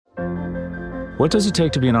What does it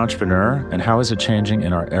take to be an entrepreneur, and how is it changing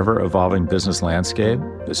in our ever-evolving business landscape?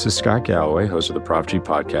 This is Scott Galloway, host of the Prop G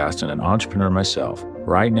Podcast and an entrepreneur myself.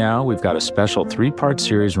 Right now, we've got a special 3-part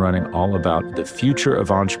series running all about the future of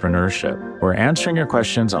entrepreneurship. We're answering your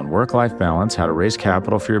questions on work-life balance, how to raise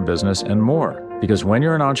capital for your business, and more. Because when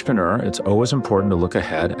you're an entrepreneur, it's always important to look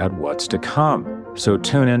ahead at what's to come. So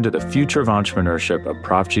tune in to the Future of Entrepreneurship, a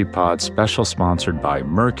Prop G Pod special sponsored by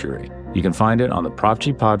Mercury. You can find it on the Prop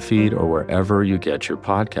G Pod feed or wherever you get your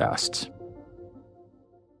podcasts.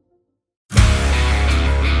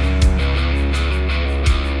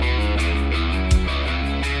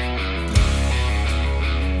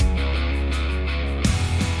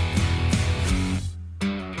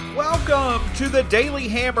 Welcome to the Daily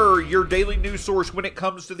Hammer, your daily news source when it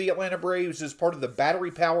comes to the Atlanta Braves as part of the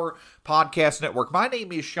Battery Power Podcast Network. My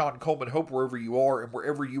name is Sean Coleman. Hope wherever you are and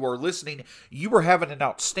wherever you are listening, you are having an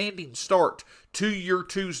outstanding start to your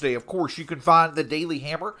Tuesday. Of course, you can find the Daily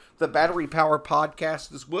Hammer, the Battery Power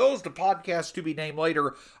Podcast, as well as the podcast to be named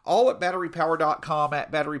later, all at batterypower.com,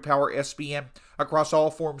 at batterypowersbn, across all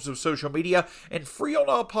forms of social media, and free on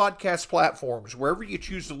all podcast platforms. Wherever you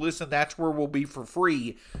choose to listen, that's where we'll be for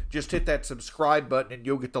free. Just hit that subscribe button and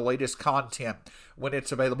you'll get the latest content when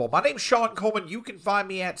it's available. My name's Sean Coleman. You can find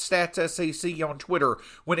me at StatsSAC on Twitter.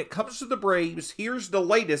 When it comes to the Braves, here's the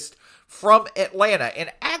latest from Atlanta,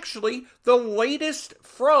 and actually the latest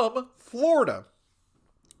from Florida.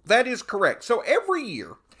 That is correct. So every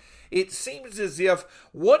year, it seems as if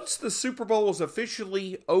once the Super Bowl is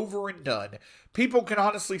officially over and done, people can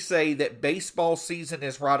honestly say that baseball season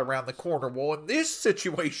is right around the corner. Well, in this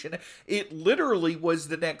situation, it literally was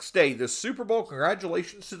the next day. The Super Bowl,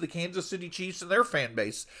 congratulations to the Kansas City Chiefs and their fan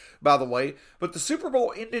base, by the way. But the Super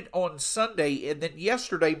Bowl ended on Sunday, and then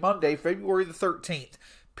yesterday, Monday, February the 13th,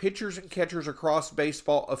 pitchers and catchers across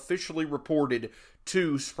baseball officially reported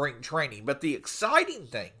to spring training. But the exciting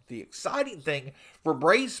thing for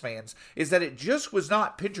Braves fans is that it just was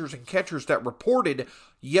not pitchers and catchers that reported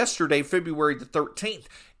yesterday, February the 13th.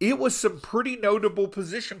 It was some pretty notable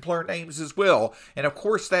position player names as well. And of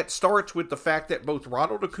course, that starts with the fact that both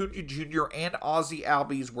Ronald Acuna Jr. and Ozzie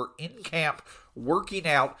Albies were in camp working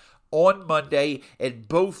out on Monday, and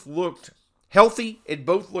both looked healthy, and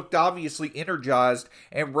both looked obviously energized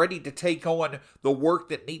and ready to take on the work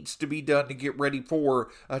that needs to be done to get ready for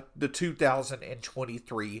the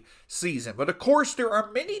 2023 season. But of course, there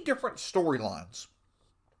are many different storylines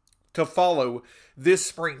to follow this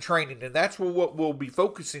spring training, and that's what we'll be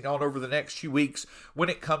focusing on over the next few weeks when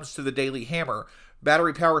it comes to the Daily Hammer.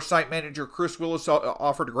 Battery Power site manager Chris Willis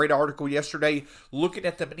offered a great article yesterday looking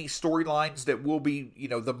at the many storylines that will be,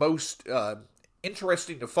 the most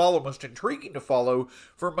interesting to follow, most intriguing to follow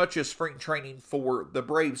for much of spring training for the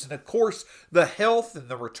Braves. And of course, the health and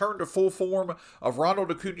the return to full form of Ronald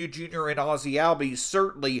Acuna Jr. and Ozzie Albies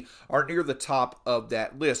certainly are near the top of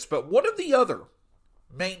that list. But one of the other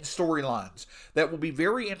main storylines that will be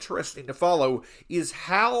very interesting to follow is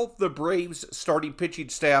how the Braves starting pitching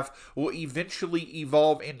staff will eventually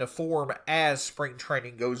evolve into form as spring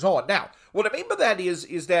training goes on. Now, what I mean by that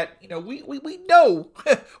is that, we know,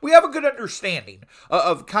 we have a good understanding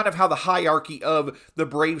of kind of how the hierarchy of the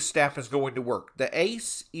Braves staff is going to work. The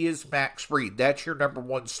ace is Max Fried. That's your number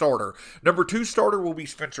 1 starter. Number 2 starter will be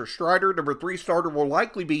Spencer Strider. Number 3 starter will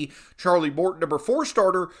likely be Charlie Morton. Number 4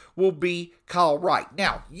 starter will be Kyle Wright.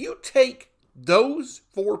 Now, you take those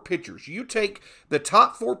 4 pitchers, you take the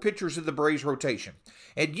top 4 pitchers in the Braves rotation,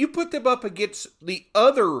 and you put them up against the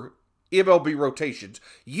other MLB rotations.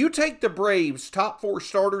 You take the Braves' top 4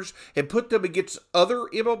 starters and put them against other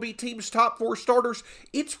MLB teams' top 4 starters,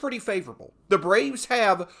 it's pretty favorable. The Braves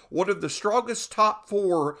have one of the strongest top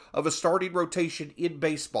 4 of a starting rotation in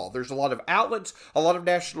baseball. There's a lot of outlets, a lot of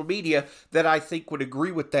national media that I think would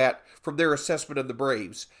agree with that from their assessment of the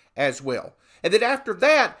Braves as well. And then after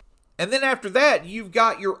that, you've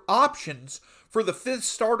got your options for the 5th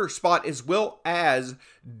starter spot as well as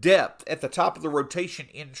depth at the top of the rotation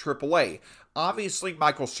in AAA. Obviously,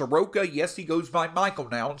 Michael Soroka, yes, he goes by Michael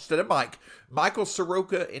now instead of Mike. Michael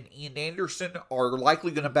Soroka and Ian Anderson are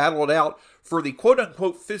likely going to battle it out for the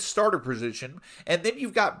quote-unquote 5th starter position. And then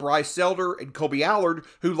you've got Bryce Elder and Kobe Allard,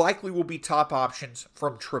 who likely will be top options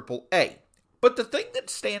from AAA. But the thing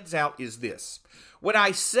that stands out is this. When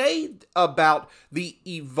I say about the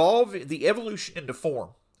evolution into form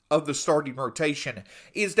of the starting rotation,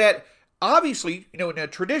 is that obviously, in a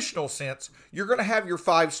traditional sense, you're going to have your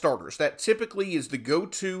 5 starters. That typically is the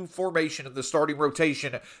go-to formation of the starting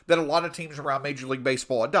rotation that a lot of teams around Major League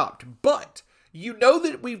Baseball adopt. But You know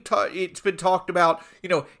that it's been talked about,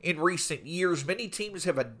 in recent years. Many teams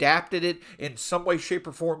have adapted it in some way, shape,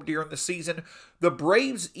 or form during the season. The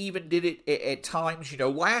Braves even did it at times,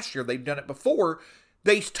 last year. They've done it before.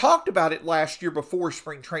 They talked about it last year before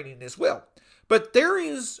spring training as well. But there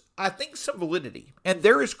is, I think, some validity, and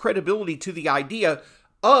there is credibility to the idea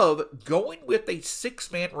of going with a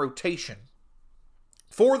 6-man rotation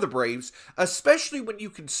for the Braves, especially when you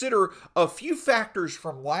consider a few factors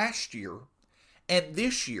from last year and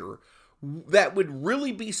this year that would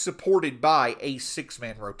really be supported by a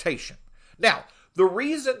 6-man rotation. Now, the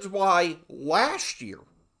reasons why last year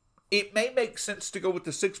it may make sense to go with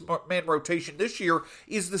the 6-man rotation this year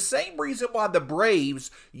is the same reason why the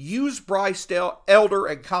Braves used Bryce Elder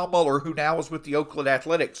and Kyle Muller, who now is with the Oakland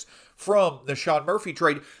Athletics, from the Sean Murphy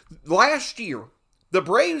trade. Last year, the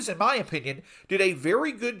Braves, in my opinion, did a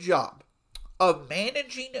very good job of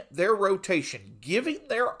managing their rotation, giving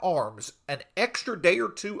their arms an extra day or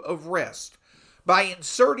two of rest by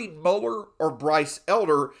inserting Muller or Bryce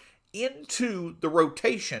Elder into the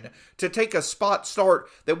rotation to take a spot start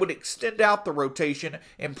that would extend out the rotation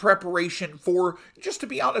in preparation for, just to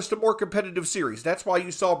be honest, a more competitive series. That's why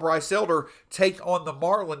you saw Bryce Elder take on the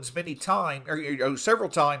Marlins several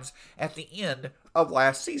times at the end of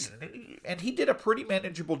last season. And he did a pretty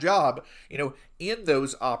manageable job, in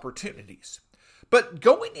those opportunities. But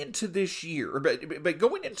going into this year, but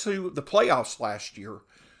going into the playoffs last year,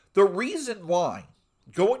 the reason why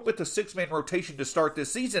going with the 6-man rotation to start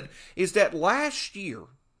this season is that last year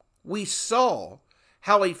we saw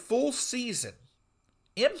how a full season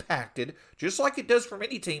impacted, just like it does for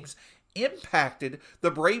many teams, impacted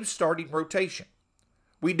the Braves starting rotation.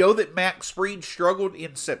 We know that Max Fried struggled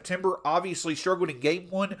in September, obviously struggled in Game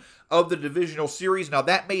 1 of the divisional series. Now,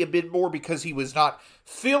 that may have been more because he was not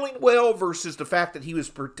feeling well versus the fact that he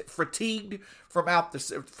was fatigued throughout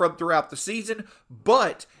the season.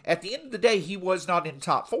 But at the end of the day, he was not in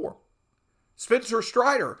top 4. Spencer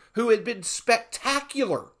Strider, who had been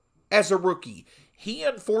spectacular as a rookie, he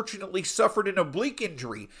unfortunately suffered an oblique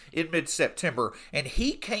injury in mid-September, and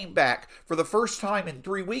he came back for the first time in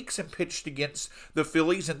 3 weeks and pitched against the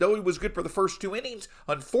Phillies. And though he was good for the first 2 innings,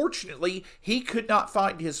 unfortunately, he could not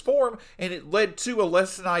find his form, and it led to a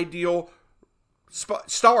less than ideal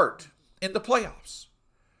start in the playoffs.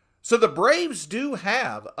 So the Braves do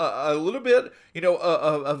have a little bit,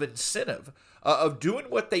 of incentive of doing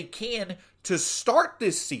what they can to start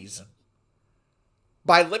this season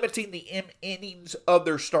by limiting the innings of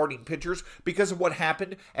their starting pitchers because of what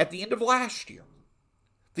happened at the end of last year.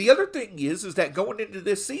 The other thing is that going into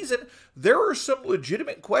this season, there are some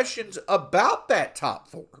legitimate questions about that top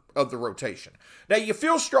 4 of the rotation. Now, you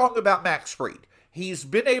feel strong about Max Fried. He's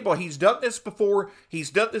done this before, he's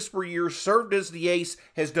done this for years, served as the ace,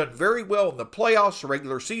 has done very well in the playoffs, the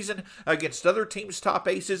regular season, against other teams' top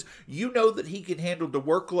aces. You know that he can handle the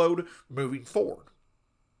workload moving forward.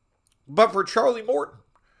 But for Charlie Morton,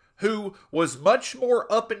 who was much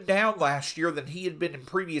more up and down last year than he had been in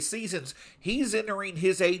previous seasons, he's entering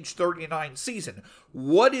his age 39 season.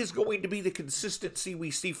 What is going to be the consistency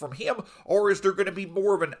we see from him, or is there going to be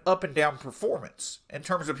more of an up and down performance in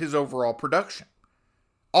terms of his overall production?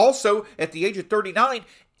 Also, at the age of 39,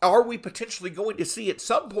 are we potentially going to see at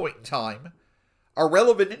some point in time a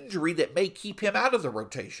relevant injury that may keep him out of the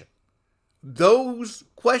rotation? Those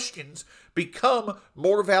questions become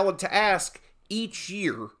more valid to ask each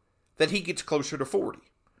year that he gets closer to 40.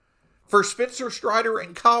 For Spencer Strider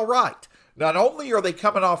and Kyle Wright, not only are they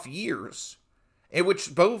coming off years in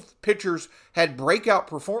which both pitchers had breakout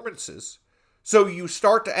performances, so you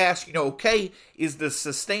start to ask, okay, is the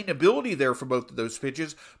sustainability there for both of those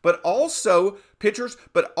pitchers, but also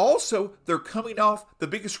they're coming off the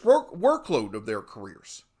biggest workload of their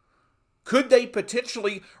careers. Could they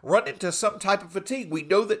potentially run into some type of fatigue? We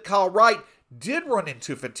know that Kyle Wright did run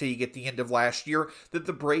into fatigue at the end of last year that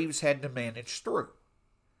the Braves had to manage through.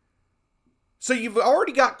 So you've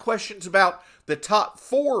already got questions about the top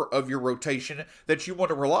 4 of your rotation that you want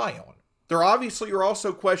to rely on. There obviously are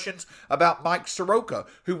also questions about Mike Soroka,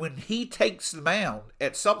 who when he takes the mound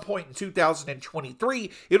at some point in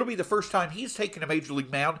 2023, it'll be the first time he's taken a major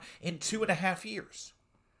league mound in 2.5 years.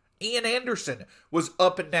 Ian Anderson was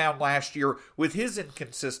up and down last year with his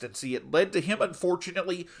inconsistency. It led to him,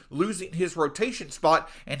 unfortunately, losing his rotation spot,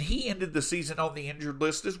 and he ended the season on the injured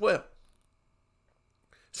list as well.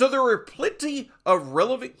 So there are plenty of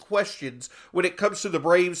relevant questions when it comes to the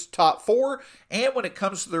Braves' top 4 and when it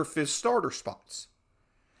comes to their 5th starter spots.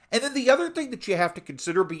 And then the other thing that you have to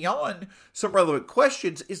consider beyond some relevant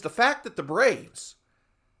questions is the fact that the Braves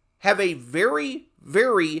have a very,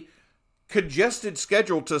 very congested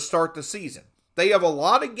schedule to start the season. They have a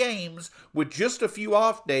lot of games with just a few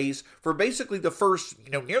off days for basically the first,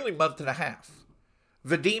 nearly month and a half.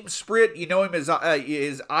 Vadim Sprit, you know him as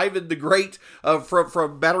Ivan the Great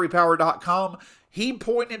from BatteryPower.com. He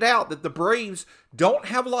pointed out that the Braves don't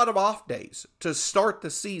have a lot of off days to start the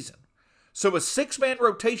season. So a six-man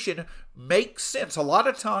rotation makes sense. A lot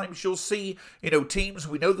of times you'll see, teams,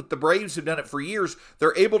 we know that the Braves have done it for years,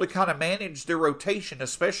 they're able to kind of manage their rotation,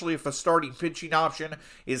 especially if a starting pitching option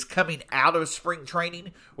is coming out of spring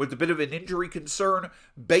training with a bit of an injury concern.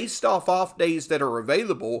 Based off days that are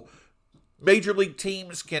available, Major League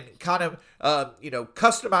teams can kind of,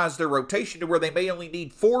 customize their rotation to where they may only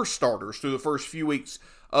need 4 starters through the first few weeks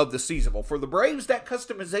of the season. Well, for the Braves, that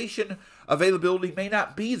customization availability may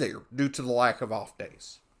not be there due to the lack of off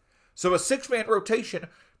days. So a 6-man rotation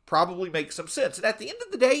probably makes some sense. And at the end of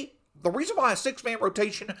the day, the reason why a 6-man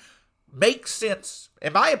rotation makes sense,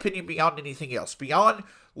 in my opinion, beyond anything else, beyond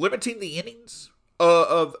limiting the innings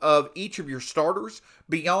of each of your starters,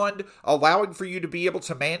 beyond allowing for you to be able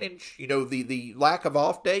to manage, the lack of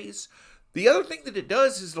off days, the other thing that it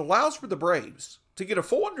does is it allows for the Braves to get a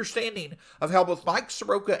full understanding of how both Mike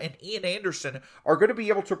Soroka and Ian Anderson are going to be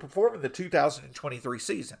able to perform in the 2023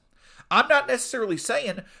 season. I'm not necessarily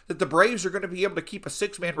saying that the Braves are going to be able to keep a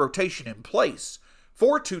 6-man rotation in place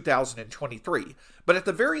for 2023, but at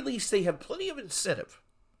the very least, they have plenty of incentive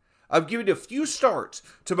of giving a few starts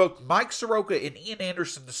to both Mike Soroka and Ian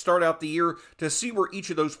Anderson to start out the year to see where each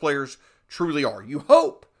of those players truly are. You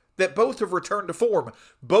hope that both have returned to form.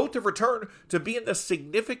 Both have returned to being the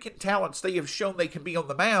significant talents they have shown they can be on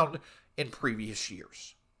the mound in previous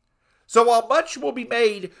years. So while much will be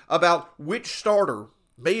made about which starter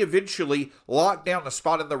may eventually lock down a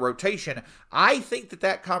spot in the rotation, I think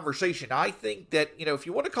that conversation, I think that, if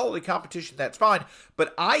you want to call it a competition, that's fine,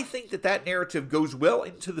 but I think that narrative goes well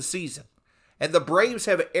into the season. And the Braves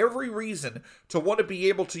have every reason to want to be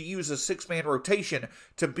able to use a 6-man rotation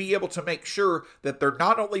to be able to make sure that they're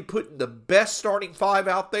not only putting the best starting 5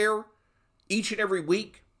 out there each and every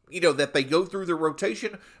week, that they go through their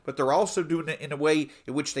rotation, but they're also doing it in a way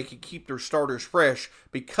in which they can keep their starters fresh,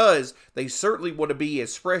 because they certainly want to be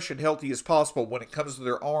as fresh and healthy as possible when it comes to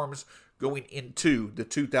their arms going into the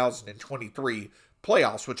 2023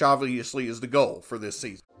 playoffs, which obviously is the goal for this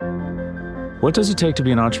season. What does it take to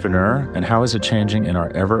be an entrepreneur, and how is it changing in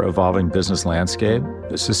our ever-evolving business landscape?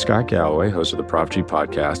 This is Scott Galloway, host of the Prop G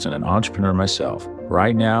podcast and an entrepreneur myself.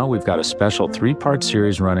 Right now, we've got a special 3-part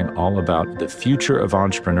series running all about the future of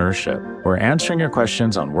entrepreneurship. We're answering your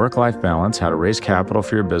questions on work-life balance, how to raise capital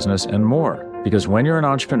for your business, and more. Because when you're an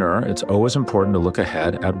entrepreneur, it's always important to look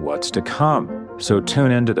ahead at what's to come. So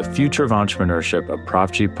tune in to the Future of Entrepreneurship, a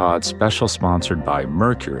Prop G Pod special sponsored by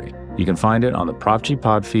Mercury. You can find it on the Prop G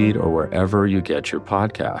Pod feed or wherever you get your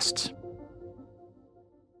podcasts.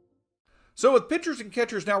 So with pitchers and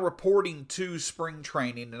catchers now reporting to spring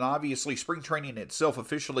training, and obviously spring training itself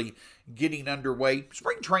officially getting underway,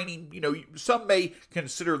 spring training, some may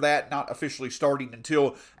consider that not officially starting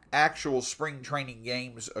until actual spring training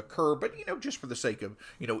games occur, but just for the sake of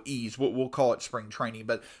ease, we'll call it spring training.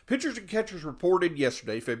 But pitchers and catchers reported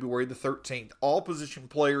yesterday, February the 13th. All position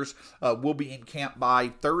players will be in camp by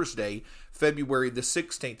Thursday, February the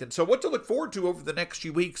 16th. And so what to look forward to over the next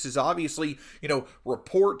few weeks is obviously,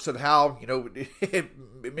 reports of how,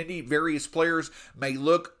 many various players may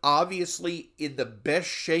look. Obviously, in the best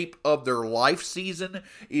shape of their life season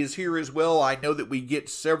is here as well. I know that we get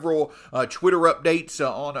several Twitter updates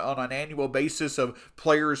on an annual basis of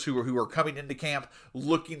players who are coming into camp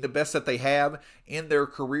looking the best that they have in their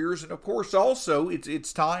careers. And of course, also,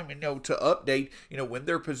 it's time, to update, when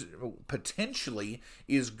there potentially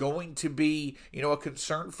is going to be, a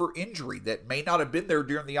concern for injury that may not have been there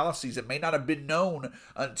during the offseason, may not have been known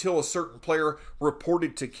until a certain player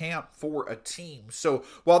reported to camp for a team. So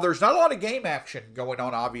while there's not a lot of game action going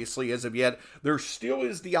on, obviously, as of yet, there still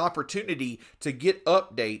is the opportunity to get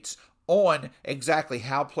updates on exactly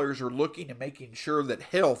how players are looking and making sure that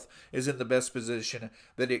health is in the best position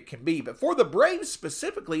that it can be. But for the Braves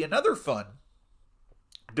specifically, another fun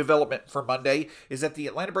development for Monday is that the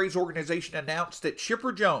Atlanta Braves organization announced that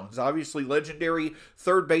Chipper Jones, obviously legendary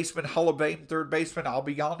third baseman, Hall of Fame third baseman, I'll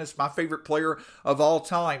be honest, my favorite player of all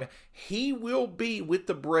time, he will be with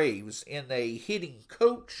the Braves in a hitting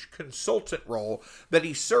coach consultant role that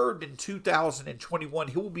he served in 2021.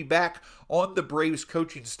 He will be back on the Braves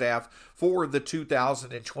coaching staff for the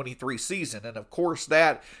 2023 season. And of course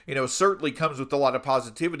that, certainly comes with a lot of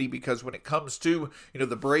positivity, because when it comes to,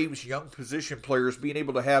 the Braves' young position players being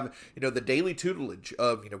able to have, the daily tutelage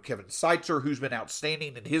of, Kevin Seitzer, who's been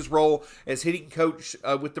outstanding in his role as hitting coach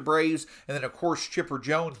with the Braves, and then of course Chipper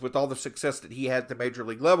Jones with all the success that he had at the major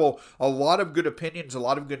league level. A lot of good opinions, a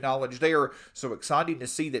lot of good knowledge there. So exciting to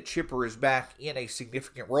see that Chipper is back in a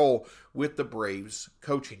significant role with the Braves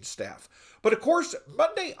coaching staff. But of course,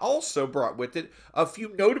 Monday also brought with it a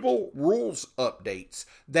few notable rules updates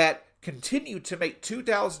that continue to make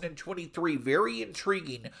 2023 very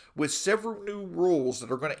intriguing, with several new rules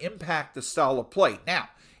that are going to impact the style of play. Now,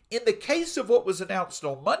 in the case of what was announced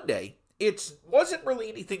on Monday, it wasn't really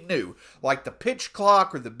anything new, like the pitch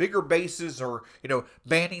clock or the bigger bases or,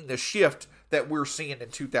 banning the shift that we're seeing in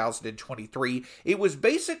 2023. It was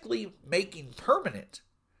basically making permanent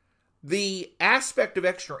the aspect of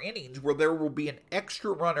extra innings where there will be an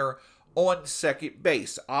extra runner on second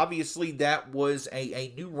base. Obviously, that was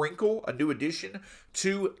a new wrinkle, a new addition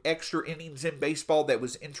to extra innings in baseball that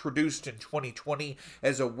was introduced in 2020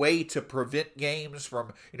 as a way to prevent games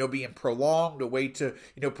from, being prolonged, a way to,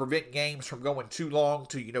 prevent games from going too long,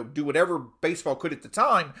 to, do whatever baseball could at the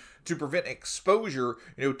time to prevent exposure,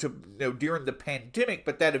 during the pandemic.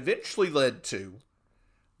 But that eventually led to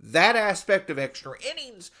that aspect of extra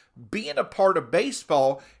innings being a part of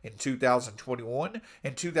baseball in 2021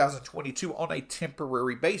 and 2022 on a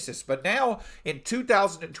temporary basis. But now in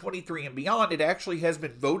 2023 and beyond, it actually has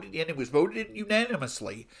been voted in. It was voted in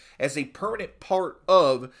unanimously as a permanent part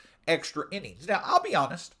of extra innings. Now, I'll be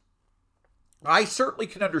honest, I certainly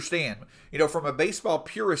can understand, from a baseball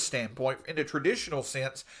purist standpoint, in a traditional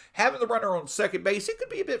sense, having the runner on second base, it could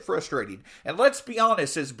be a bit frustrating. And let's be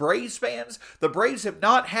honest, as Braves fans, the Braves have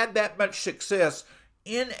not had that much success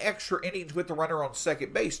in extra innings with the runner on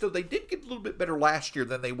second base, though they did get a little bit better last year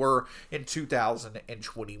than they were in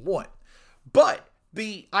 2021. But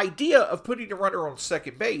the idea of putting a runner on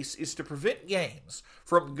second base is to prevent games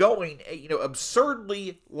from going,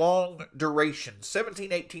 absurdly long duration,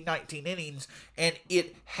 17, 18, 19 innings, and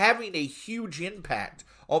it having a huge impact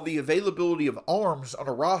on the availability of arms on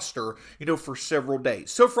a roster, for several days.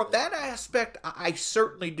 So from that aspect, I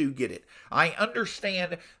certainly do get it. I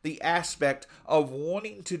understand the aspect of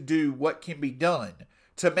wanting to do what can be done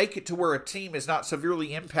to make it to where a team is not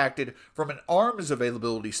severely impacted from an arms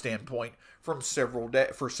availability standpoint for several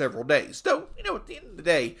days. Though, at the end of the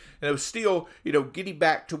day, still, getting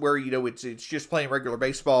back to where, it's just playing regular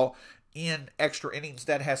baseball in extra innings,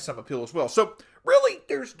 that has some appeal as well. So really,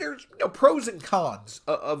 there's pros and cons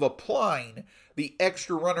of applying the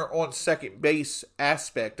extra runner on second base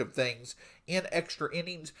aspect of things in extra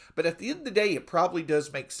innings, but at the end of the day, it probably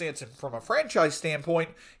does make sense, and from a franchise standpoint,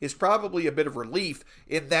 it's probably a bit of relief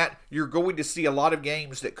in that you're going to see a lot of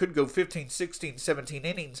games that could go 15, 16, 17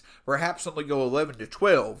 innings, perhaps only go 11 to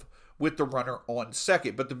 12 with the runner on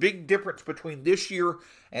second. But the big difference between this year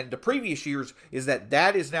and the previous years is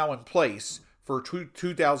that is now in place for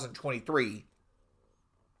 2023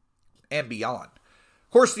 and beyond.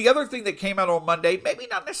 Of course, the other thing that came out on Monday, maybe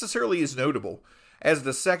not necessarily as notable as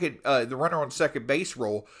the runner on second base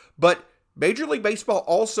rule, but Major League Baseball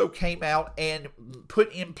also came out and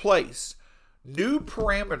put in place new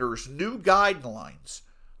parameters, new guidelines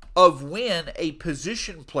of when a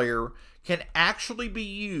position player can actually be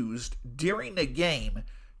used during a game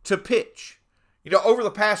to pitch. Over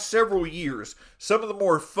the past several years, some of the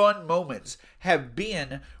more fun moments have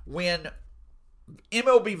been when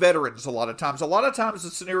MLB veterans, a lot of times the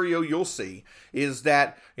scenario you'll see is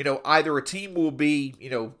that, either a team will be,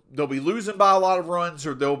 they'll be losing by a lot of runs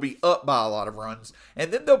or they'll be up by a lot of runs.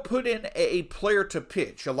 And then they'll put in a player to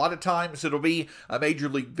pitch. A lot of times it'll be a major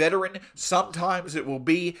league veteran. Sometimes it will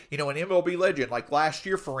be, an MLB legend. Like last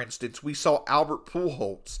year, for instance, we saw Albert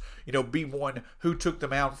Pujols, be one who took the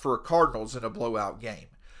mound for Cardinals in a blowout game.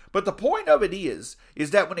 But the point of it is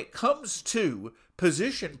that when it comes to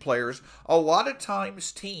position players, a lot of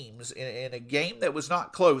times teams in a game that was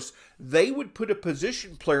not close, they would put a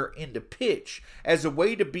position player into pitch as a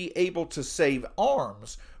way to be able to save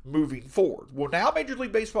arms moving forward. Well, now Major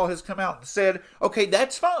League Baseball has come out and said, okay,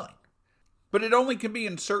 that's fine, but it only can be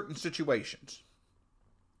in certain situations.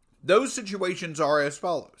 Those situations are as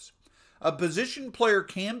follows. A position player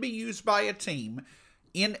can be used by a team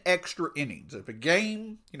in extra innings. If a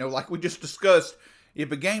game, like we just discussed,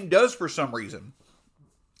 if a game does for some reason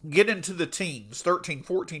get into the teens, 13,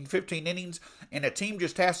 14, 15 innings, and a team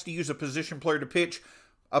just has to use a position player to pitch,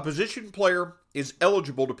 a position player is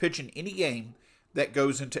eligible to pitch in any game that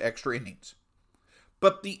goes into extra innings.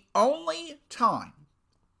 But the only time,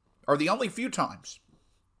 or the only few times,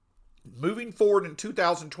 moving forward in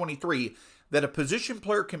 2023 that a position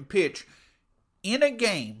player can pitch in a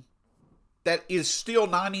game that is still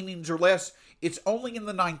 9 innings or less. It's only in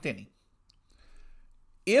the 9th inning.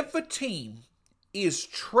 If a team is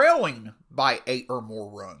trailing by 8 or more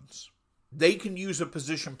runs, they can use a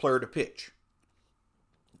position player to pitch.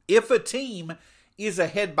 If a team is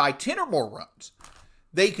ahead by 10 or more runs,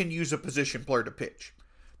 they can use a position player to pitch.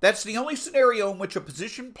 That's the only scenario in which a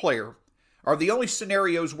position player, or the only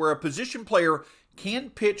scenarios where a position player can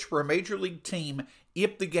pitch for a major league team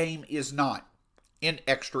if the game is not in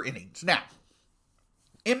extra innings. Now,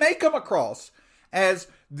 it may come across as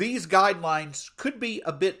these guidelines could be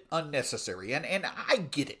a bit unnecessary, and I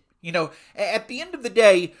get it. You know, at the end of the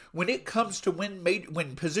day, when it comes to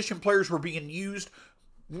when position players were being used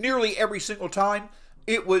nearly every single time,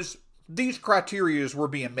 it was these criteria were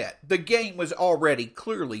being met. The game was already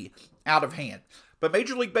clearly out of hand. But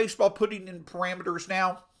Major League Baseball putting in parameters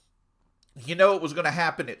now, you know it was going to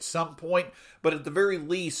happen at some point, but at the very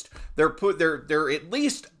least, they're at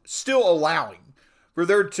least still allowing for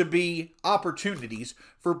there to be opportunities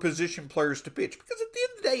for position players to pitch. Because at the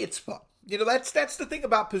end of the day, it's fun. You know, that's the thing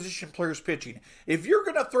about position players pitching. If you're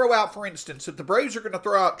going to throw out, for instance, if the Braves are going to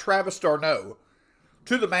throw out Travis d'Arnaud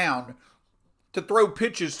to the mound to throw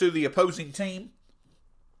pitches to the opposing team,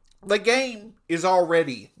 the game is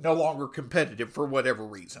already no longer competitive for whatever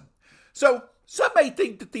reason. So some may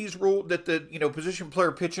think that the position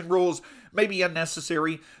player pitching rules may be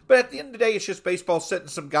unnecessary, but at the end of the day, it's just baseball setting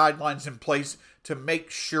some guidelines in place to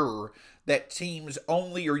make sure that teams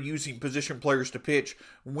only are using position players to pitch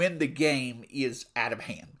when the game is out of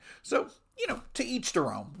hand. So, to each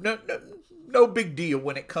their own. No big deal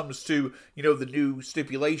when it comes to, the new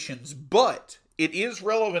stipulations, but it is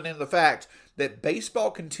relevant in the fact that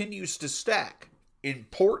baseball continues to stack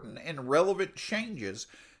important and relevant changes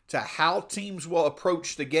to how teams will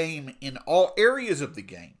approach the game in all areas of the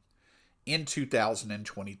game in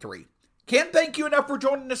 2023. Can't thank you enough for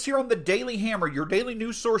joining us here on the Daily Hammer, your daily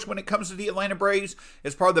news source when it comes to the Atlanta Braves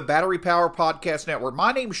as part of the Battery Power Podcast Network.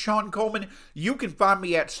 My name is Sean Coleman. You can find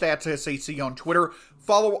me at StatsSAC on Twitter.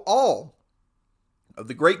 Follow all of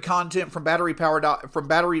the great content from the Battery Power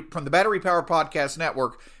Podcast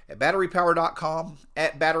Network at batterypower.com,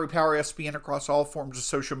 at Battery Power SPN across all forms of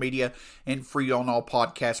social media, and free on all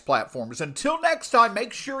podcast platforms. Until next time,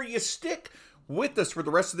 make sure you stick with us for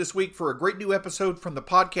the rest of this week for a great new episode from the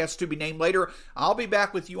podcast to be named later. I'll be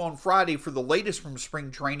back with you on Friday for the latest from spring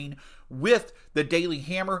training with the Daily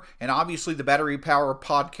Hammer and obviously the Battery Power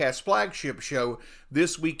Podcast flagship show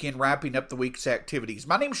this weekend, wrapping up the week's activities.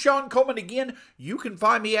 My name's Sean Coleman. Again, you can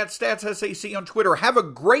find me at StatsSAC on Twitter. Have a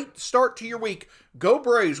great start to your week. Go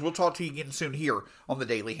Braves. We'll talk to you again soon here on the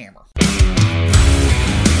Daily Hammer.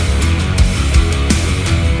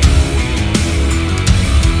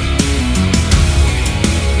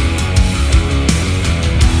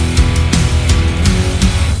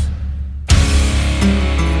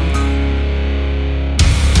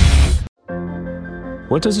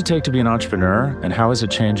 What does it take to be an entrepreneur, and how is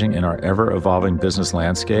it changing in our ever-evolving business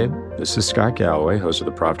landscape? This is Scott Galloway, host of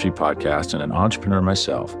the Prop G Podcast and an entrepreneur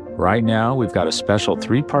myself. Right now, we've got a special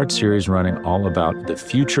 3-part series running all about the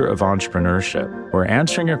future of entrepreneurship. We're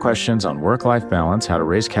answering your questions on work-life balance, how to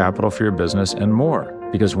raise capital for your business, and more.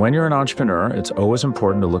 Because when you're an entrepreneur, it's always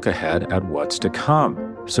important to look ahead at what's to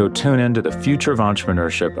come. So tune in to the Future of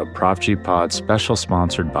Entrepreneurship, a Prop G Pod special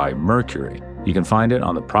sponsored by Mercury. You can find it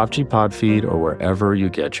on the Prop G Pod feed or wherever you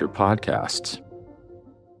get your podcasts.